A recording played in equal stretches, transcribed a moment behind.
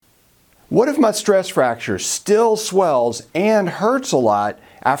What if my stress fracture still swells and hurts a lot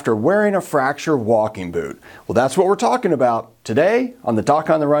after wearing a fracture walking boot? Well, that's what we're talking about today on the Doc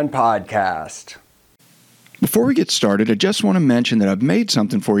on the Run podcast. Before we get started, I just want to mention that I've made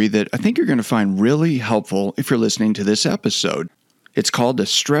something for you that I think you're going to find really helpful if you're listening to this episode. It's called the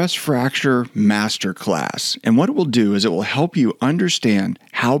Stress Fracture Masterclass, and what it will do is it will help you understand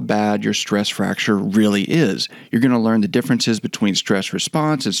how bad your stress fracture really is. You're going to learn the differences between stress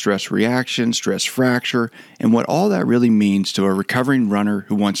response and stress reaction, stress fracture, and what all that really means to a recovering runner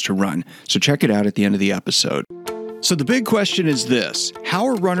who wants to run. So check it out at the end of the episode. So the big question is this: how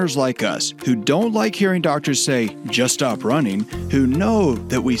are runners like us, who don't like hearing doctors say, just stop running, who know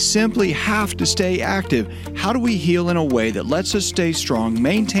that we simply have to stay active, how do we heal in a way that lets us stay strong,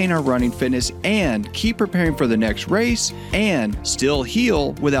 maintain our running fitness, and keep preparing for the next race, and still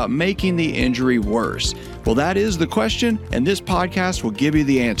heal without making the injury worse? Well, that is the question, and this podcast will give you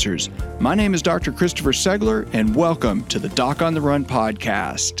the answers. My name is Dr. Christopher Segler, and welcome to the Doc on the Run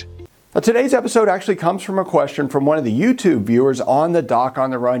podcast. Now, today's episode actually comes from a question from one of the YouTube viewers on the Doc on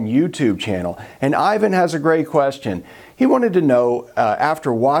the Run YouTube channel. And Ivan has a great question. He wanted to know,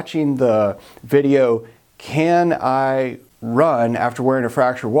 after watching the video, can I run after wearing a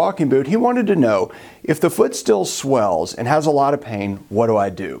fractured walking boot? He wanted to know, if the foot still swells and has a lot of pain, what do I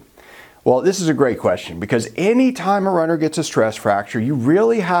do? Well, this is a great question, because anytime a runner gets a stress fracture, you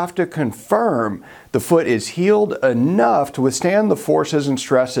really have to confirm the foot is healed enough to withstand the forces and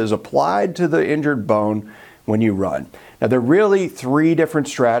stresses applied to the injured bone when you run. Now, there are really three different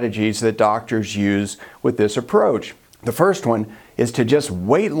strategies that doctors use with this approach. The first one is to just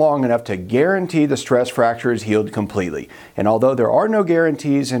wait long enough to guarantee the stress fracture is healed completely. And although there are no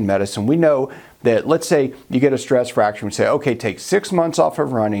guarantees in medicine, we know that, let's say you get a stress fracture and say, okay, take 6 months off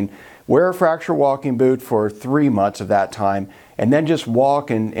of running, wear a fracture walking boot for 3 months of that time, and then just walk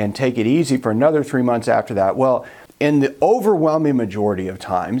and take it easy for another 3 months after that. Well, in the overwhelming majority of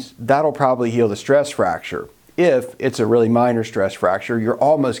times, that'll probably heal the stress fracture. If it's a really minor stress fracture, you're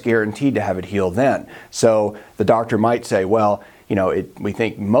almost guaranteed to have it heal then. So the doctor might say, well, we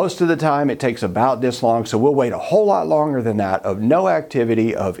think most of the time it takes about this long, so we'll wait a whole lot longer than that of no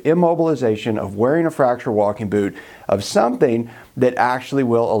activity, of immobilization, of wearing a fracture walking boot, of something that actually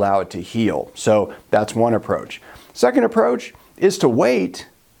will allow it to heal. So that's one approach. Second approach is to wait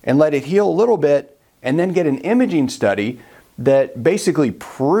and let it heal a little bit and then get an imaging study that basically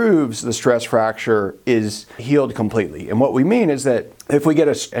proves the stress fracture is healed completely. And what we mean is that if we get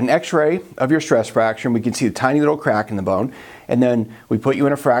an x-ray of your stress fracture and we can see a tiny little crack in the bone, and then we put you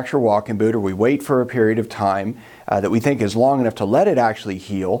in a fracture walking boot, or we wait for a period of time that we think is long enough to let it actually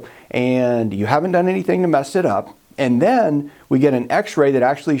heal, and you haven't done anything to mess it up, and then we get an x-ray that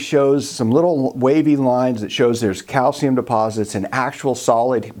actually shows some little wavy lines that shows there's calcium deposits and actual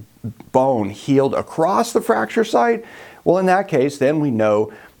solid bone healed across the fracture site. Well, in that case, then we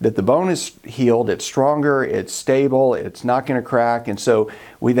know that the bone is healed, it's stronger, it's stable, it's not going to crack, and so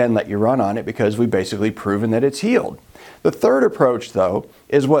we then let you run on it because we've basically proven that it's healed. The third approach, though,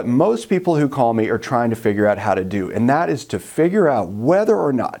 is what most people who call me are trying to figure out how to do, and that is to figure out whether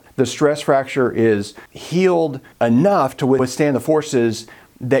or not the stress fracture is healed enough to withstand the forces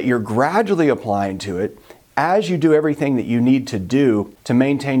that you're gradually applying to it as you do everything that you need to do to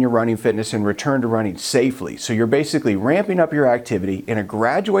maintain your running fitness and return to running safely. So you're basically ramping up your activity in a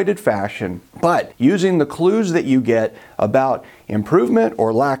graduated fashion, but using the clues that you get about improvement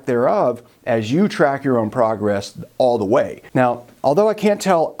or lack thereof as you track your own progress all the way. Now, although I can't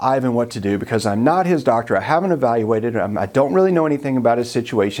tell Ivan what to do because I'm not his doctor, I haven't evaluated him, I don't really know anything about his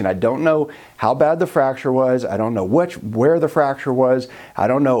situation. I don't know how bad the fracture was. I don't know where the fracture was. I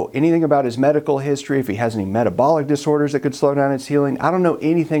don't know anything about his medical history, if he has any metabolic disorders that could slow down his healing. I don't know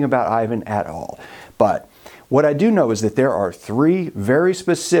anything about Ivan at all. But what I do know is that there are three very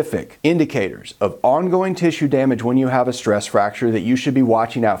specific indicators of ongoing tissue damage when you have a stress fracture that you should be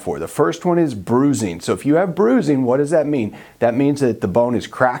watching out for. The first one is bruising. So if you have bruising, what does that mean? That means that the bone is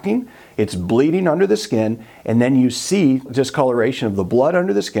cracking, it's bleeding under the skin, and then you see discoloration of the blood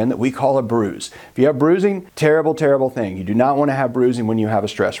under the skin that we call a bruise. If you have bruising, terrible, terrible thing. You do not want to have bruising when you have a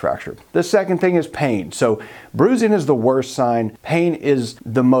stress fracture. The second thing is pain. So bruising is the worst sign. Pain is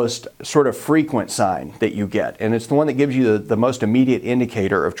the most sort of frequent sign that you get, and it's the one that gives you the most immediate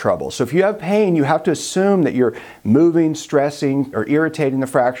indicator of trouble. So if you have pain, you have to assume that you're moving, stressing, or irritating the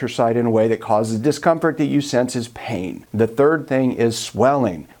fracture site in a way that causes discomfort that you sense as pain. The third thing is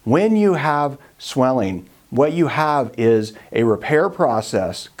swelling. When you have swelling, what you have is a repair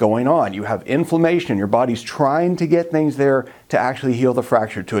process going on. You have inflammation. Your body's trying to get things there to actually heal the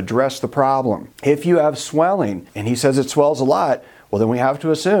fracture, to address the problem. If you have swelling, and he says it swells a lot, well, then we have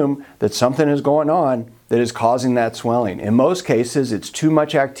to assume that something is going on that is causing that swelling. In most cases, it's too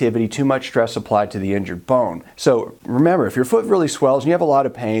much activity, too much stress applied to the injured bone. So remember, if your foot really swells and you have a lot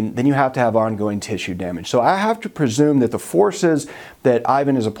of pain, then you have to have ongoing tissue damage. So I have to presume that the forces that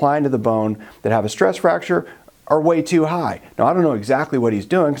Ivan is applying to the bone that have a stress fracture are way too high. Now, I don't know exactly what he's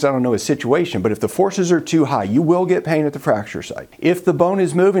doing because I don't know his situation, but if the forces are too high, you will get pain at the fracture site. If the bone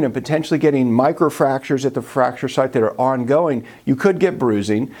is moving and potentially getting microfractures at the fracture site that are ongoing, you could get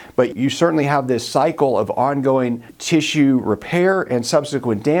bruising, but you certainly have this cycle of ongoing tissue repair and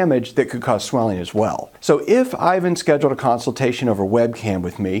subsequent damage that could cause swelling as well. So if Ivan scheduled a consultation over webcam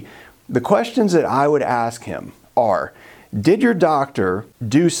with me, the questions that I would ask him are, did your doctor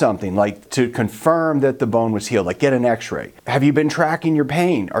do something like to confirm that the bone was healed, like get an x-ray? Have you been tracking your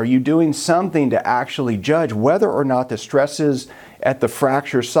pain? Are you doing something to actually judge whether or not the stresses at the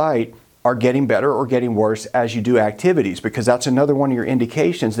fracture site are getting better or getting worse as you do activities? Because that's another one of your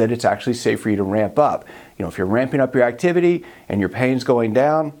indications that it's actually safe for you to ramp up. You know, if you're ramping up your activity and your pain's going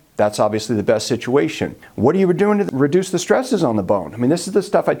down, that's obviously the best situation. What are you doing to reduce the stresses on the bone? I mean, this is the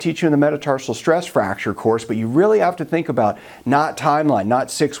stuff I teach you in the metatarsal stress fracture course, but you really have to think about not timeline,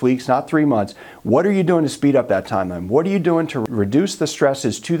 not 6 weeks, not 3 months. What are you doing to speed up that timeline? What are you doing to reduce the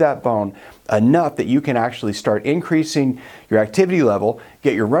stresses to that bone enough that you can actually start increasing your activity level,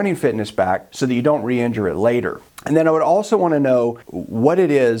 get your running fitness back so that you don't re-injure it later? And then I would also want to know what it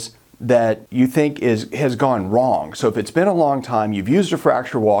is that you think has gone wrong. So if it's been a long time, you've used a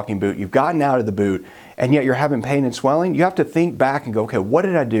fracture walking boot, you've gotten out of the boot, and yet you're having pain and swelling, you have to think back and go, okay, what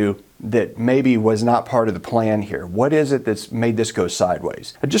did I do that maybe was not part of the plan here? What is it that's made this go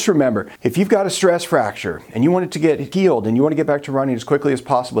sideways? And just remember, if you've got a stress fracture and you want it to get healed and you want to get back to running as quickly as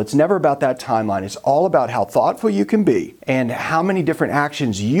possible, it's never about that timeline. It's all about how thoughtful you can be and how many different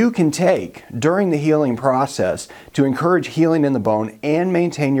actions you can take during the healing process to encourage healing in the bone and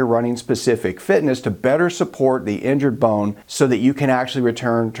maintain your running specific fitness to better support the injured bone so that you can actually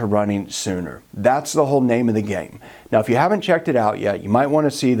return to running sooner. That's the whole name of the game. Now, if you haven't checked it out yet, you might want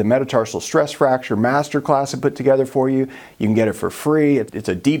to see the Metatarsal Stress Fracture Masterclass I put together for you. You can get it for free. It's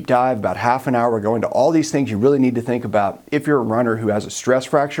a deep dive, about half an hour. We're going to all these things you really need to think about if you're a runner who has a stress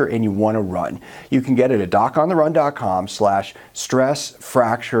fracture and you want to run. You can get it at docontherun.com/stress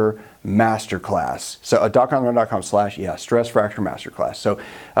fracture masterclass. So docontherun.com/stress fracture masterclass. So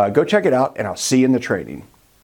go check it out and I'll see you in the training.